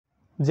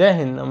जय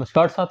हिंद,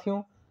 नमस्कार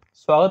साथियों।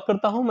 स्वागत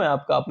करता हूं मैं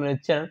आपका अपने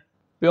चैनल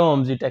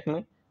BCA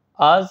में।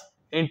 आज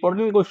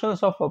important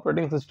questions of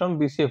operating system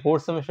BCA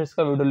 4th semesters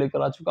का वीडियो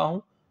लेकर आ चुका हूं।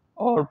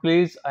 और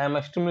please I am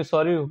extremely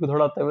sorry क्योंकि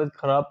थोड़ा तबीयत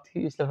खराब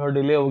थी, इसलिए थोड़ा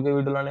डिले हो गया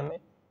वीडियो लाने में।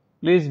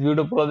 प्लीज़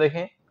वीडियो पूरा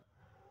देखें।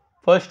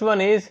 First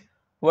one is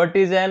what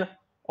is an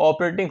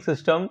operating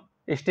system,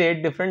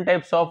 state different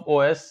types of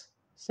OS।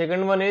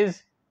 Second one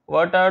is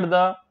what are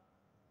the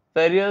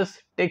various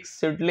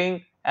text settling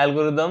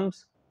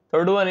algorithms.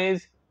 Third one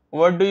is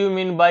what do you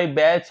mean by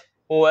batch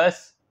OS?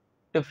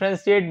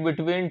 Differentiate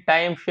between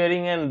time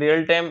sharing and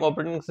real time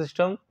operating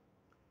system.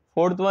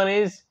 Fourth one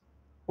is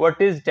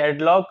what is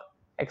deadlock?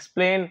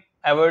 Explain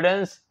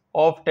evidence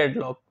of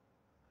deadlock.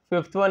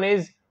 Fifth one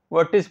is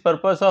what is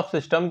purpose of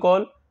system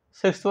call?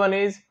 Sixth one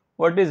is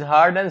what is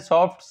hard and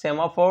soft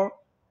semaphore?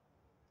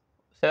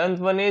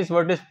 Seventh one is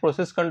what is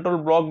process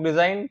control block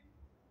design?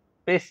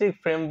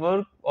 Basic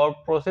framework or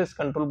process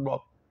control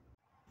block.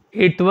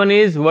 Eighth one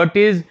is what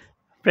is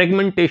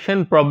fragmentation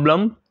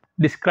problem?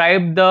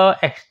 Describe the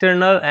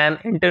external and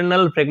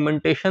internal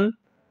fragmentation.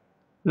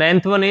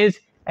 Ninth one is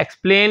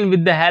explain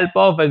with the help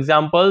of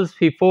examples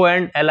FIFO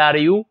and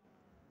LRU.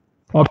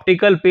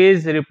 Optical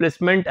page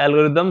replacement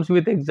algorithms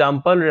with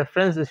example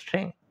reference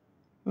string.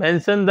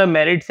 Mention the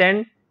merits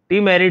and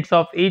demerits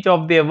of each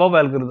of the above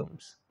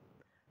algorithms.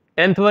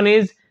 10th one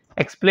is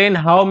explain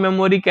how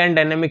memory can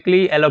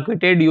dynamically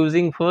allocated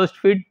using first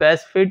fit,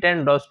 best fit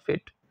and last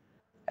fit.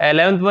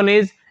 11th one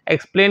is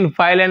explain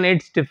file and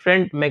its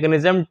different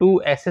mechanism to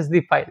access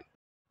the file.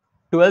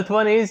 12th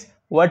one is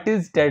what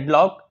is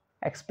deadlock?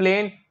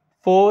 Explain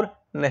 4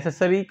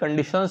 necessary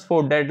conditions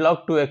for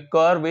deadlock to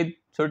occur with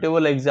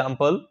suitable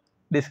example.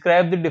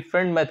 Describe the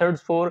different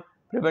methods for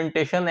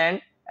prevention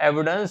and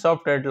evidence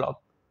of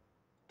deadlock.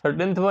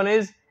 13th one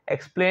is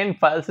explain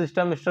file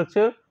system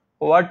structure.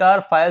 What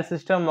are file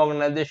system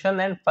organization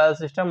and file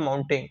system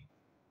mounting?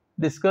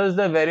 Discuss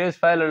the various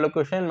file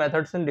allocation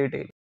methods in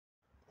detail.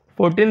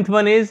 14th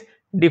one is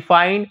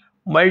define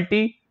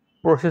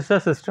multi-processor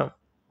system.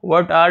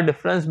 What are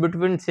difference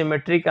between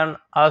symmetric and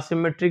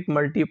asymmetric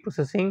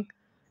multiprocessing?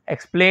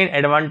 Explain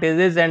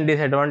advantages and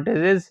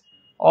disadvantages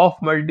of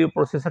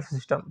multiprocessor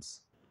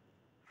systems.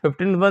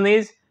 15th one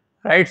is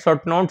write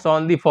short notes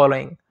on the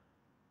following: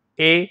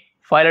 A.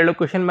 File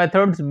allocation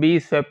methods. B.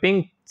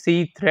 Swapping.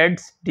 C.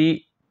 Threads.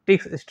 D.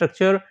 Tick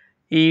structure.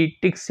 E.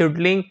 Tick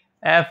scheduling.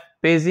 F.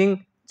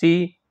 Paging.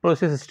 G.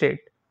 Process state.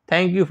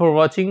 Thank you for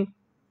watching.